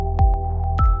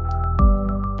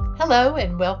Hello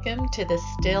and welcome to the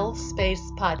Still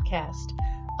Space Podcast.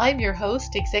 I'm your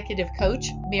host, Executive Coach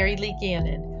Mary Lee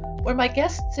Gannon, where my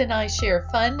guests and I share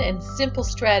fun and simple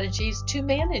strategies to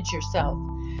manage yourself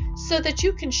so that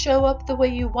you can show up the way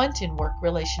you want in work,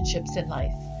 relationships, and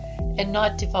life, and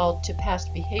not default to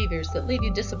past behaviors that leave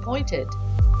you disappointed.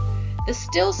 The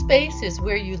Still Space is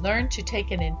where you learn to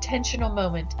take an intentional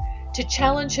moment to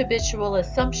challenge habitual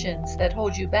assumptions that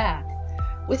hold you back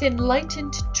with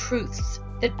enlightened truths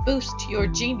that boost your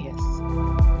genius.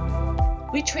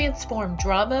 We transform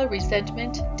drama,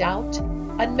 resentment, doubt,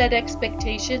 unmet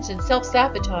expectations, and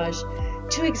self-sabotage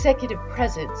to executive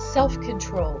presence,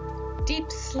 self-control,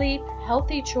 deep sleep,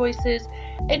 healthy choices,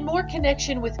 and more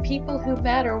connection with people who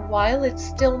matter while it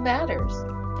still matters.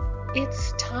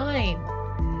 It's time.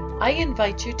 I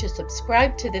invite you to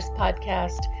subscribe to this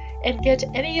podcast and get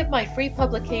any of my free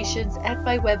publications at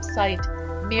my website,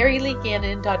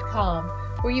 maryleegannon.com,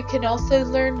 where you can also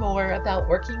learn more about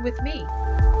working with me.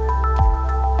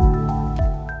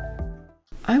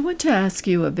 I want to ask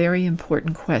you a very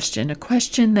important question, a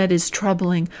question that is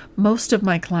troubling most of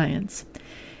my clients.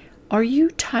 Are you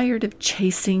tired of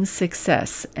chasing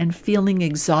success and feeling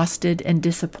exhausted and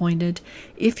disappointed?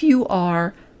 If you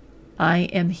are, I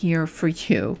am here for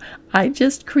you. I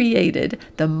just created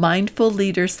the Mindful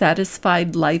Leader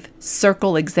Satisfied Life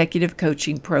Circle Executive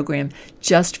Coaching Program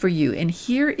just for you. And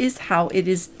here is how it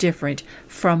is different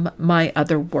from my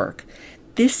other work.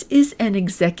 This is an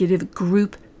executive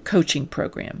group coaching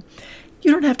program.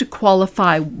 You don't have to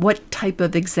qualify what type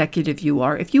of executive you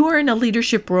are. If you are in a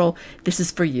leadership role, this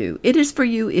is for you. It is for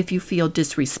you if you feel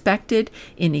disrespected,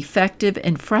 ineffective,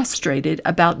 and frustrated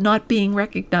about not being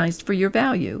recognized for your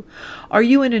value. Are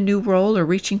you in a new role or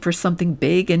reaching for something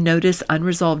big and notice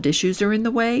unresolved issues are in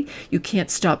the way? You can't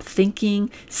stop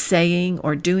thinking, saying,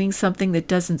 or doing something that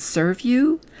doesn't serve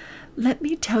you? Let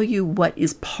me tell you what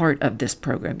is part of this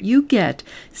program. You get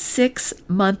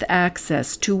 6-month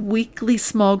access to weekly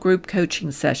small group coaching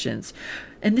sessions.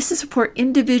 And this is for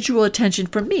individual attention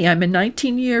from me. I'm a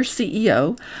 19-year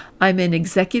CEO. I'm an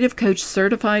executive coach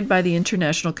certified by the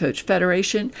International Coach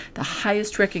Federation, the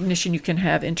highest recognition you can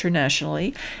have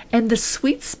internationally. And the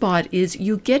sweet spot is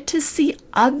you get to see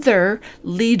other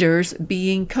leaders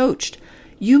being coached.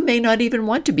 You may not even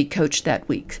want to be coached that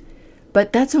week.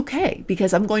 But that's okay,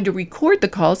 because I'm going to record the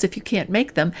calls if you can't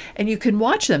make them, and you can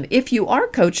watch them. If you are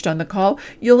coached on the call,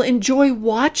 you'll enjoy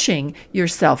watching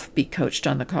yourself be coached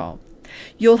on the call.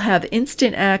 You'll have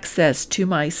instant access to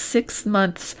my 6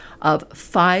 months of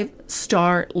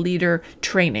 5-star leader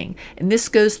training. And this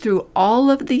goes through all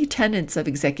of the tenets of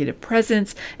executive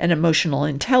presence and emotional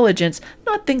intelligence,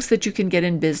 not things that you can get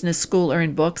in business school or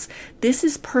in books. This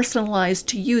is personalized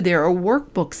to you. There are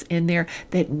workbooks in there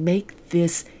that make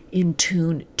this in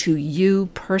tune to you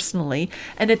personally.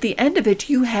 And at the end of it,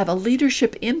 you have a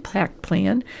leadership impact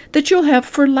plan that you'll have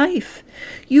for life.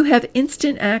 You have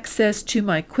instant access to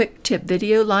my quick tip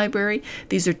video library.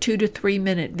 These are 2 to 3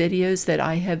 minute videos that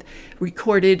I have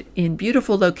recorded in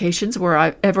beautiful locations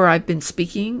wherever I've been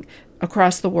speaking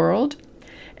across the world.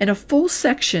 And a full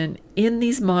section in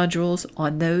these modules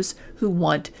on those who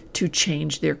want to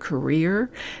change their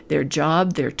career, their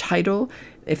job, their title,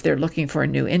 if they're looking for a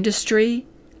new industry,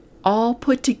 all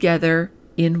put together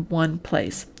in one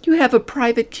place. You have a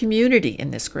private community in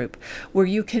this group where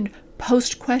you can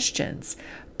post questions,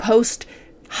 post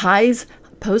highs,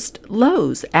 post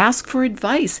lows, ask for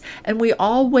advice, and we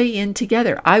all weigh in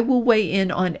together. I will weigh in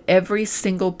on every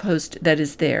single post that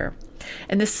is there.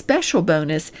 And the special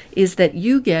bonus is that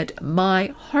you get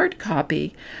my hard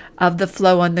copy of the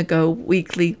Flow on the Go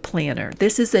weekly planner.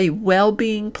 This is a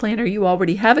well-being planner. You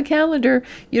already have a calendar.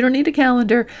 You don't need a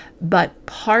calendar, but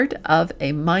part of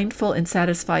a mindful and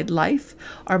satisfied life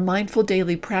are mindful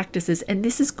daily practices, and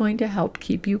this is going to help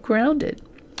keep you grounded.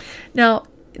 Now,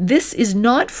 this is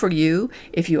not for you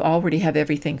if you already have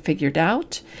everything figured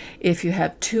out, if you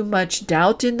have too much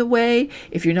doubt in the way,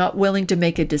 if you're not willing to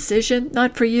make a decision,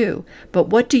 not for you. But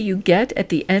what do you get at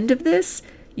the end of this?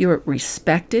 You're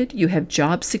respected, you have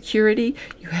job security,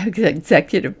 you have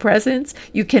executive presence,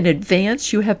 you can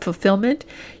advance, you have fulfillment.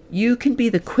 You can be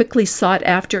the quickly sought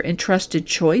after and trusted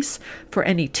choice for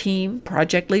any team,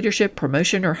 project leadership,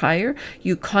 promotion, or hire.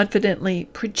 You confidently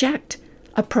project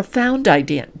a profound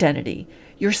identity,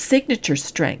 your signature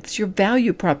strengths, your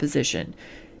value proposition,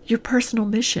 your personal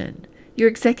mission, your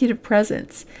executive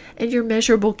presence, and your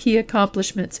measurable key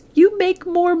accomplishments. You make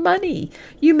more money.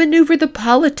 You maneuver the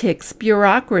politics,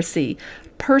 bureaucracy,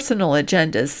 personal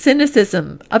agendas,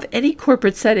 cynicism of any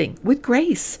corporate setting with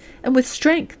grace and with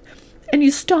strength. And you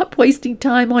stop wasting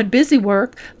time on busy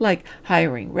work like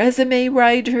hiring resume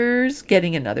writers,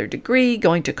 getting another degree,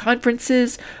 going to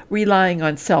conferences, relying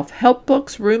on self-help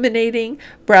books, ruminating,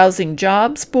 browsing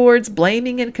jobs boards,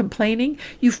 blaming and complaining.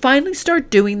 You finally start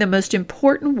doing the most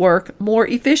important work more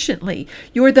efficiently.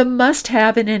 You're the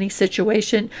must-have in any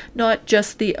situation, not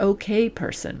just the okay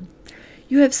person.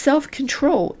 You have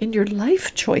self-control in your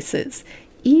life choices,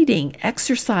 eating,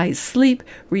 exercise, sleep,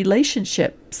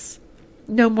 relationships.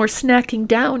 No more snacking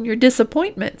down your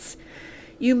disappointments.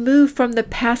 You move from the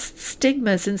past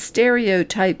stigmas and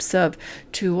stereotypes of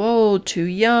too old, too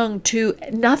young, too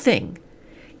nothing.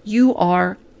 You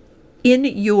are in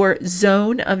your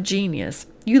zone of genius.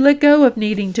 You let go of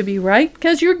needing to be right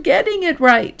because you're getting it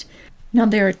right. Now,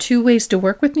 there are 2 ways to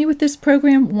work with me with this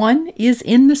program. One is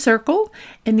in the circle,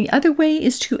 and the other way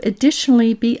is to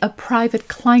additionally be a private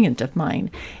client of mine.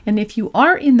 And if you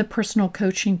are in the personal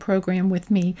coaching program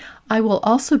with me, I will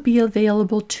also be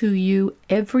available to you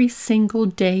every single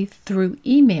day through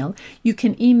email. You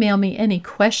can email me any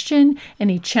question,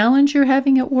 any challenge you're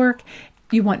having at work.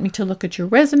 You want me to look at your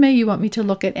resume, you want me to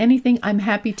look at anything, I'm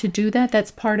happy to do that.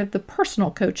 That's part of the personal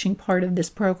coaching part of this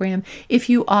program if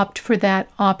you opt for that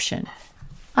option.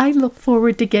 I look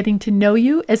forward to getting to know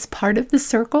you as part of the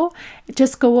circle.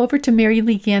 Just go over to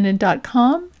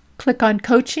MaryLeeGannon.com, click on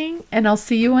coaching, and I'll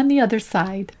see you on the other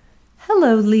side.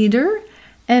 Hello, leader,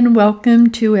 and welcome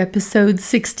to episode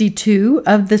 62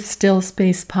 of the Still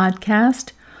Space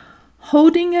podcast,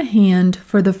 Holding a Hand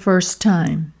for the First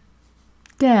Time.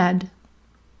 Dad.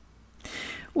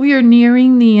 We are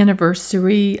nearing the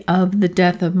anniversary of the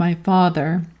death of my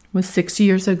father. It was 6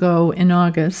 years ago in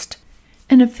August.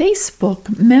 And a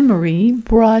Facebook memory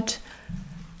brought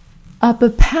up a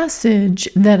passage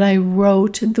that I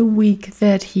wrote the week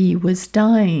that he was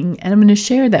dying. And I'm going to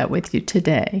share that with you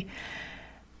today.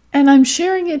 And I'm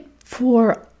sharing it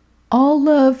for all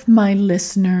of my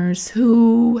listeners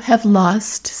who have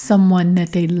lost someone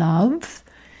that they love,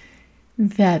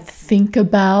 that think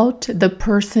about the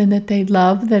person that they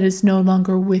love that is no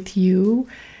longer with you,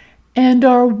 and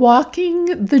are walking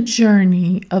the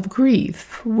journey of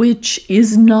grief, which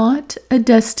is not a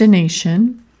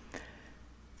destination,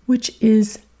 which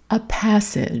is a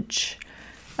passage.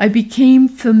 I became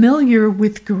familiar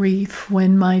with grief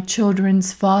when my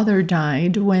children's father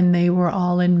died when they were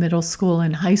all in middle school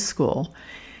and high school.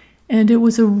 And it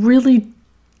was a really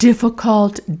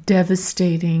difficult,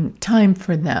 devastating time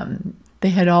for them. They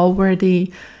had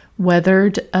already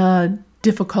weathered a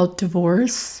difficult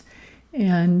divorce,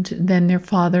 and then their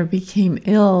father became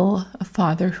ill, a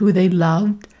father who they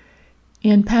loved,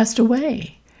 and passed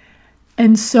away.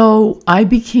 And so I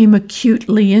became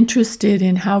acutely interested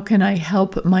in how can I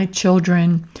help my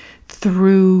children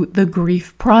through the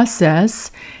grief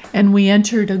process. And we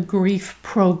entered a grief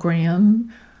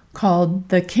program called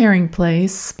The Caring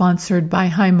Place, sponsored by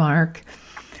Highmark.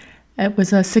 It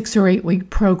was a 6 or 8 week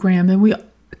program, and we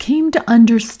came to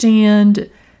understand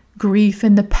grief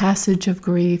and the passage of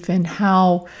grief and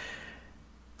how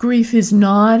grief is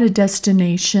not a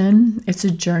destination. It's a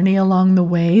journey along the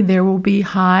way. There will be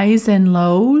highs and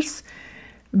lows,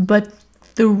 but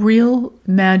the real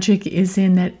magic is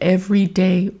in that every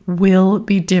day will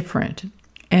be different,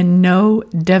 and no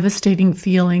devastating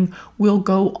feeling will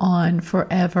go on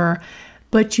forever.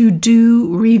 But you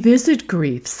do revisit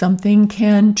grief. Something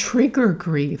can trigger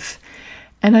grief.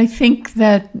 And I think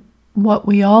that what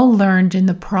we all learned in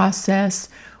the process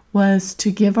was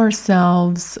to give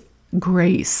ourselves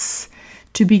grace,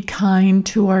 to be kind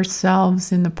to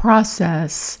ourselves in the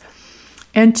process,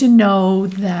 and to know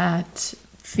that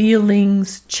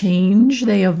feelings change,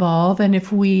 they evolve, and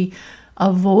if we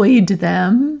avoid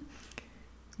them,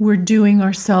 we're doing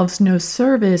ourselves no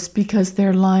service because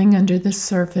they're lying under the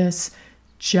surface,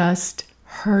 just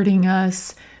hurting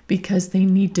us because they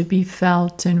need to be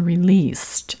felt and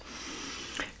released.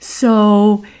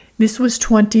 So this was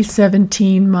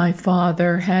 2017. My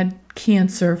father had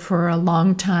cancer for a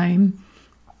long time,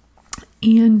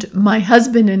 and my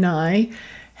husband and I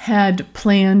had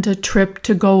planned a trip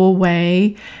to go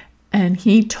away, and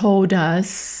he told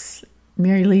us,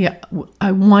 Mary Lee,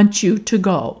 I want you to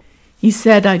go. He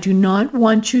said, I do not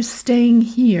want you staying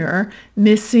here,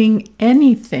 missing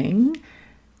anything.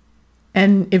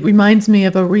 And it reminds me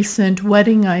of a recent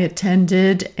wedding I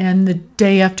attended, and the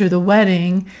day after the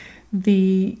wedding,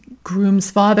 the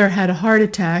groom's father had a heart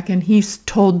attack, and he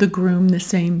told the groom the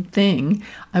same thing.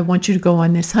 I want you to go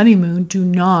on this honeymoon. Do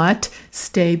not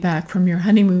stay back from your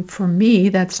honeymoon. For me,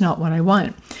 that's not what I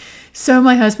want. So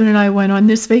my husband and I went on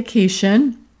this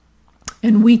vacation,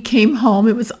 and we came home.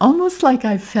 It was almost like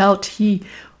I felt he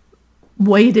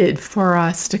waited for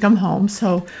us to come home.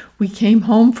 So we came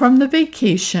home from the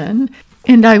vacation,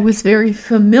 and I was very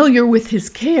familiar with his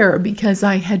care because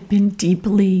I had been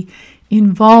deeply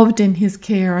involved in his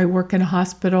care. I work in a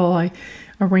hospital. I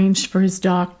arranged for his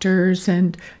doctors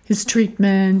and his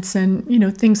treatments, and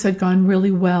things had gone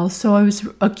really well. So I was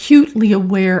acutely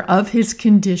aware of his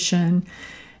condition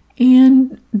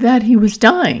and that he was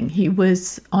dying. He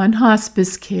was on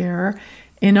hospice care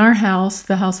in our house,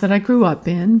 the house that I grew up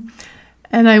in.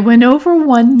 And I went over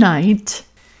one night,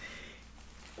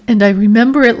 and I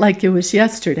remember it like it was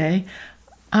yesterday.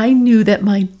 I knew that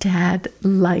my dad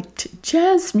liked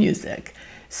jazz music.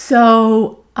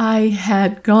 So I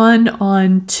had gone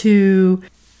on to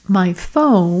my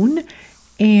phone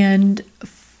and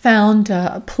found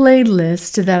a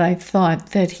playlist that I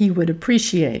thought that he would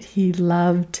appreciate. He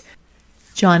loved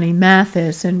Johnny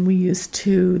Mathis, and we used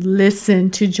to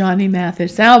listen to Johnny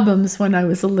Mathis albums when I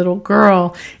was a little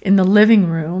girl in the living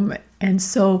room. And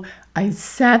so I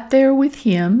sat there with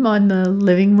him on the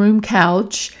living room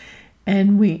couch,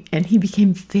 and he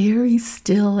became very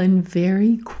still and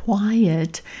very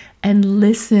quiet and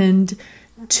listened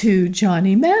to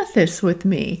Johnny Mathis with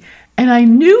me. And I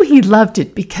knew he loved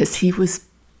it because he was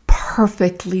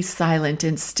perfectly silent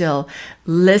and still,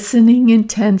 listening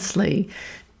intensely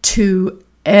to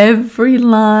every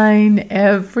line,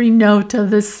 every note of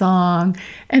the song.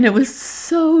 And it was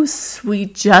so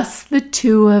sweet, just the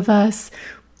two of us.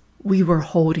 We were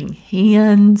holding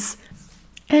hands.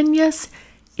 And yes,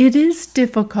 it is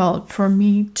difficult for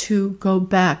me to go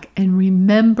back and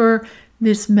remember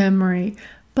this memory,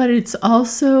 but it's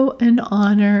also an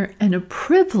honor and a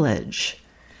privilege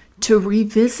to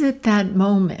revisit that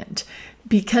moment,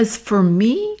 because for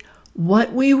me,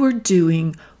 what we were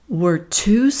doing were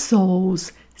two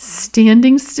souls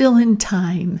standing still in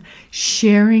time,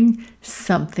 sharing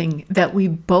something that we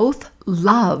both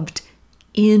loved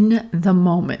in the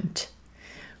moment.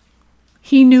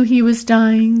 He knew he was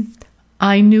dying.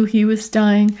 I knew he was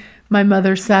dying. My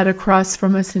mother sat across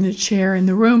from us in a chair in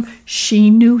the room. She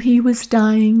knew he was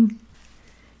dying.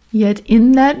 Yet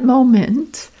in that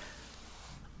moment,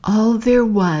 all there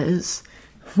was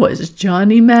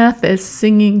Johnny Mathis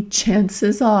singing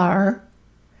Chances Are,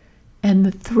 and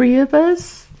the three of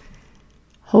us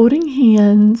holding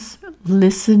hands,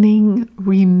 listening,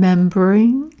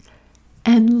 remembering,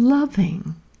 and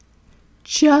loving.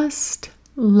 Just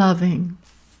loving.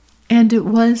 And it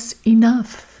was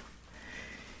enough.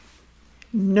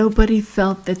 Nobody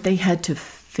felt that they had to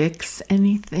fix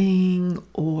anything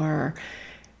or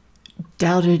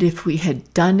doubted if we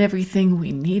had done everything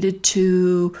we needed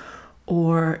to,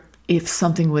 or if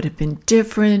something would have been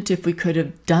different, if we could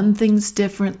have done things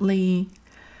differently.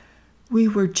 We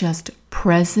were just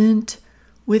present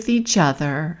with each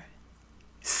other,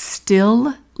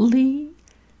 stillly,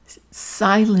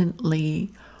 silently,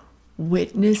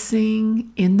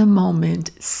 witnessing in the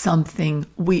moment something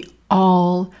we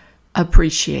all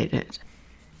appreciated.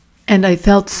 And I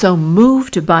felt so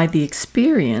moved by the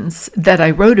experience that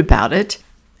I wrote about it,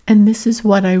 and this is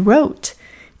what I wrote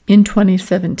in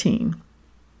 2017.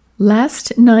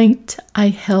 Last night I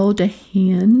held a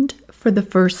hand for the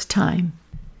first time.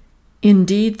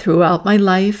 Indeed, throughout my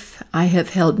life, I have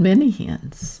held many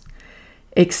hands,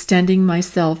 extending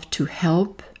myself to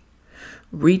help,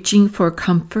 reaching for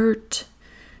comfort,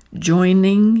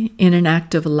 joining in an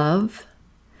act of love.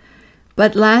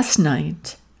 But last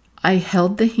night, I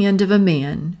held the hand of a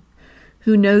man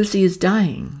who knows he is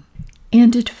dying,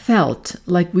 and it felt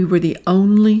like we were the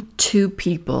only two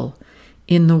people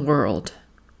in the world.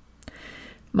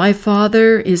 My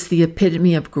father is the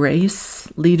epitome of grace,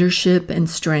 leadership, and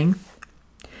strength.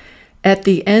 At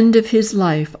the end of his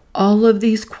life, all of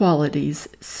these qualities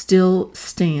still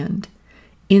stand,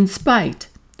 in spite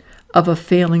of a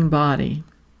failing body.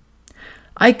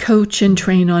 I coach and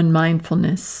train on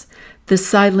mindfulness, the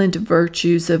silent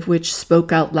virtues of which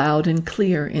spoke out loud and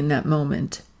clear in that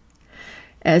moment.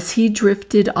 As he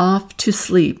drifted off to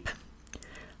sleep,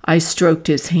 I stroked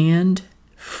his hand,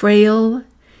 frail,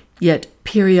 yet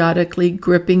periodically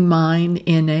gripping mine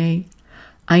in a,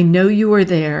 I know you are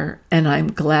there, and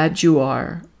I'm glad you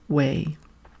are, way.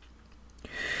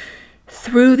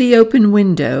 Through the open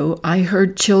window, I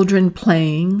heard children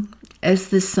playing as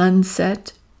the sun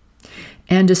set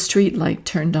and a streetlight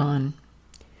turned on.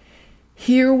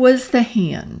 Here was the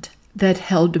hand that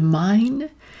held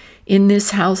mine in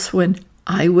this house when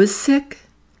I was sick,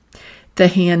 the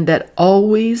hand that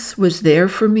always was there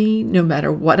for me no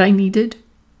matter what I needed,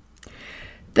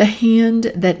 the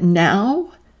hand that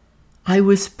now I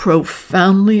was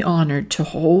profoundly honored to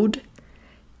hold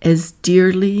as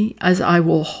dearly as I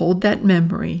will hold that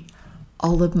memory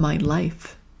all of my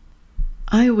life.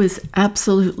 I was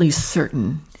absolutely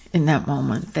certain in that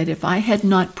moment that if I had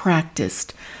not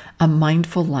practiced a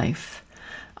mindful life,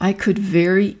 I could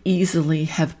very easily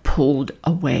have pulled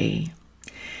away.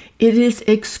 It is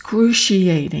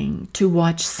excruciating to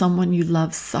watch someone you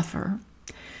love suffer.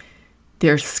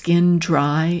 Their skin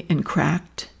dry and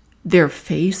cracked, their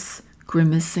face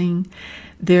grimacing,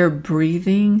 their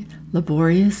breathing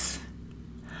laborious.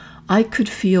 I could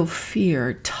feel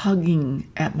fear tugging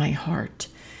at my heart,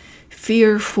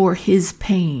 fear for his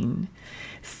pain,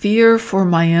 fear for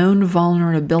my own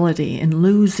vulnerability in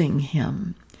losing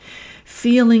him,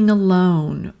 feeling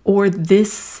alone, or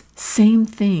this same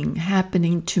thing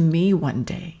happening to me one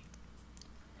day.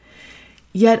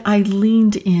 Yet I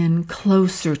leaned in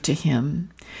closer to him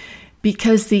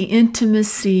because the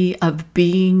intimacy of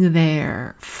being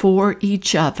there for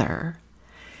each other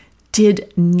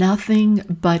did nothing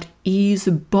but ease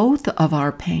both of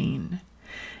our pain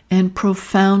and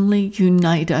profoundly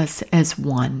unite us as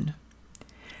one.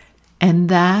 And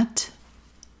that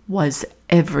was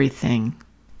everything.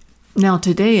 Now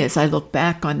today, as I look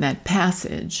back on that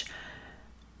passage,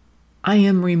 I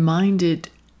am reminded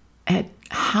at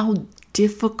how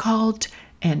difficult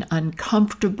and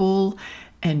uncomfortable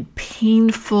and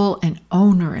painful and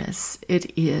onerous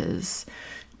it is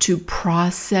to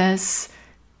process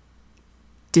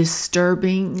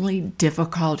disturbingly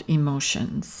difficult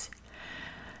emotions.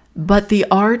 But the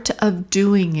art of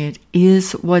doing it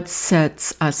is what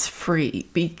sets us free,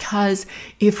 because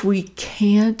if we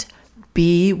can't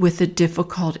be with a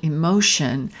difficult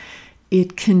emotion,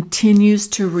 it continues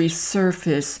to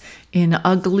resurface in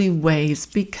ugly ways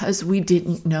because we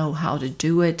didn't know how to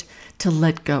do it, to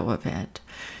let go of it.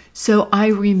 So I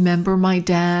remember my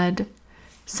dad.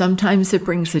 Sometimes it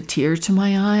brings a tear to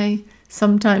my eye.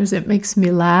 Sometimes it makes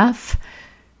me laugh.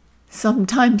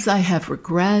 Sometimes I have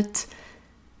regret.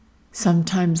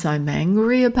 Sometimes I'm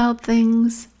angry about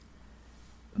things.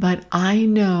 But I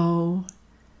know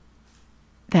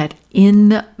that in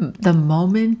the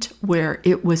moment where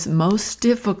it was most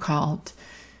difficult,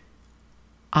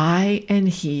 I and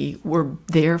he were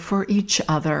there for each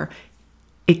other,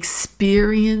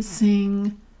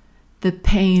 experiencing the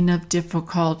pain of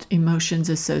difficult emotions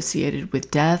associated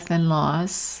with death and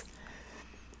loss,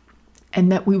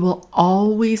 and that we will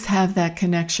always have that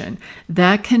connection.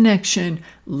 That connection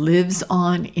lives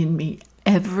on in me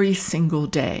every single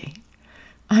day.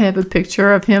 I have a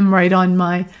picture of him right on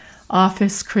my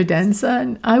office credenza,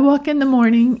 and I walk in the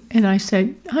morning and I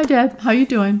say, "Hi, Dad, how you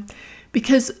doing?"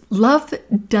 Because love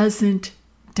doesn't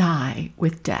die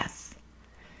with death.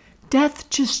 Death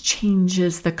just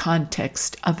changes the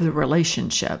context of the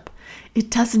relationship. It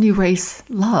doesn't erase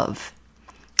love.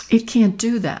 It can't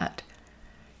do that.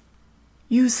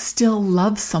 You still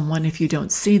love someone if you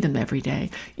don't see them every day.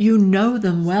 You know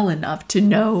them well enough to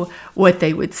know what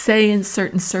they would say in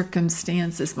certain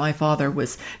circumstances. My father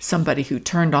was somebody who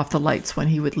turned off the lights when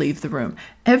he would leave the room.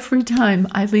 Every time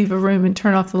I leave a room and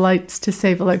turn off the lights to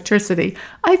save electricity,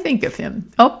 I think of him.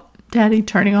 Oh, Daddy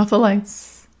turning off the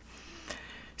lights.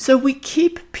 So we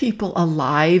keep people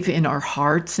alive in our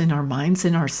hearts, in our minds,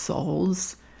 in our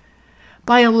souls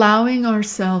by allowing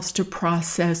ourselves to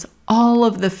process all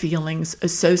of the feelings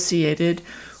associated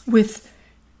with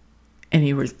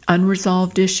any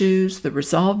unresolved issues, the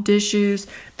resolved issues,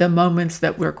 the moments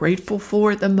that we're grateful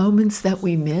for, the moments that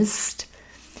we missed,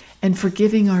 and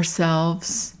forgiving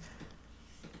ourselves,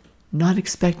 not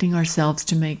expecting ourselves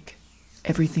to make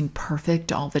everything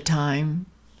perfect all the time.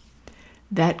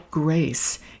 That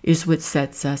grace is what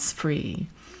sets us free.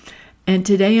 And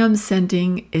today I'm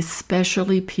sending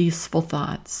especially peaceful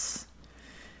thoughts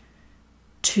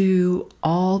to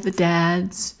all the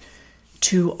dads,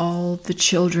 to all the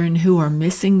children who are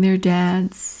missing their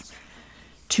dads,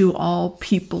 to all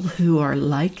people who are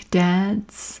like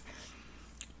dads,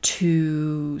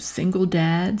 to single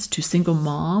dads, to single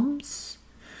moms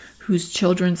whose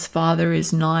children's father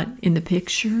is not in the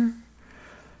picture,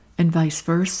 and vice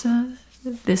versa,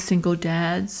 the single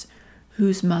dads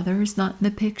whose mother is not in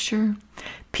the picture,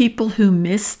 people who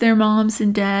miss their moms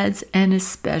and dads, and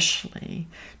especially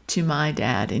to my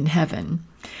dad in heaven.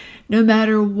 No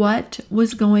matter what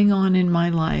was going on in my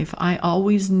life, I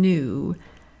always knew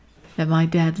that my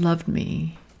dad loved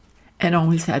me and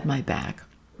always had my back.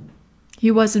 He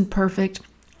wasn't perfect.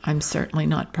 I'm certainly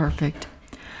not perfect.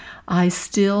 I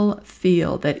still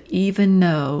feel that even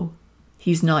though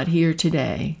he's not here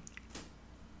today,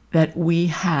 that we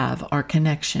have our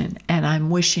connection, and I'm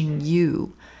wishing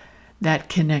you that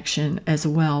connection as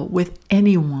well with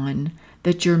anyone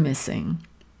that you're missing.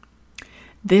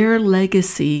 Their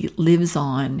legacy lives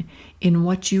on in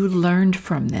what you learned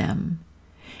from them,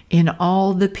 in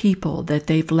all the people that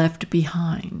they've left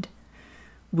behind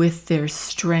with their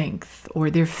strength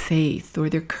or their faith or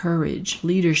their courage,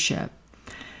 leadership,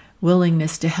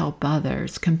 willingness to help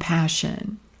others,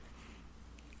 compassion,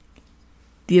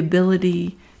 the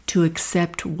ability to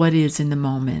accept what is in the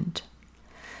moment,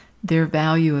 their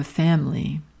value of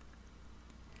family.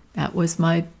 That was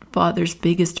my father's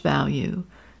biggest value.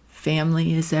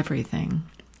 Family is everything,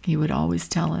 he would always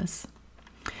tell us.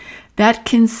 That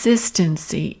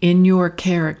consistency in your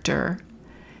character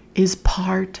is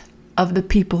part of the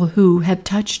people who have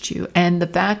touched you. And the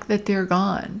fact that they're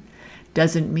gone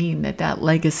doesn't mean that that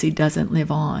legacy doesn't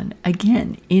live on,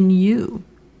 again, in you.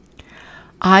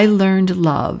 I learned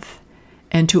love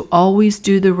and to always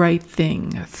do the right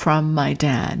thing from my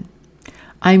dad.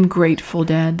 I'm grateful,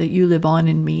 Dad, that you live on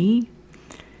in me,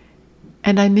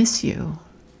 and I miss you.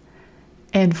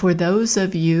 And for those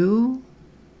of you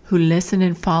who listen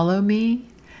and follow me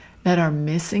that are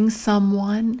missing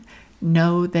someone,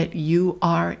 know that you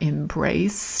are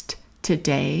embraced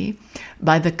today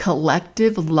by the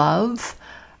collective love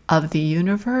of the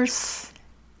universe,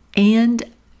 and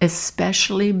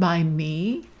especially by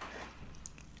me,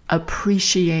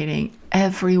 appreciating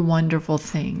every wonderful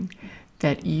thing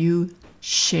that you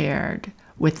shared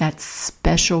with that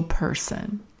special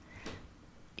person.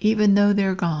 Even though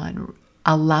they're gone,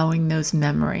 allowing those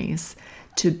memories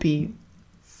to be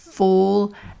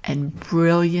full and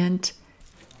brilliant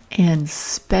and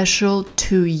special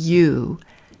to you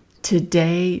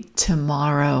today,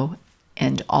 tomorrow,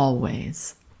 and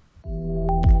always.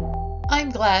 I'm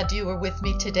glad you were with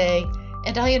me today,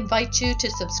 and I invite you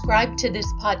to subscribe to this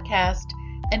podcast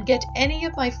and get any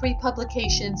of my free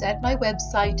publications at my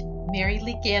website,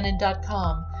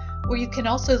 MaryLeeGannon.com, where you can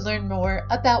also learn more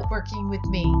about working with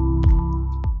me.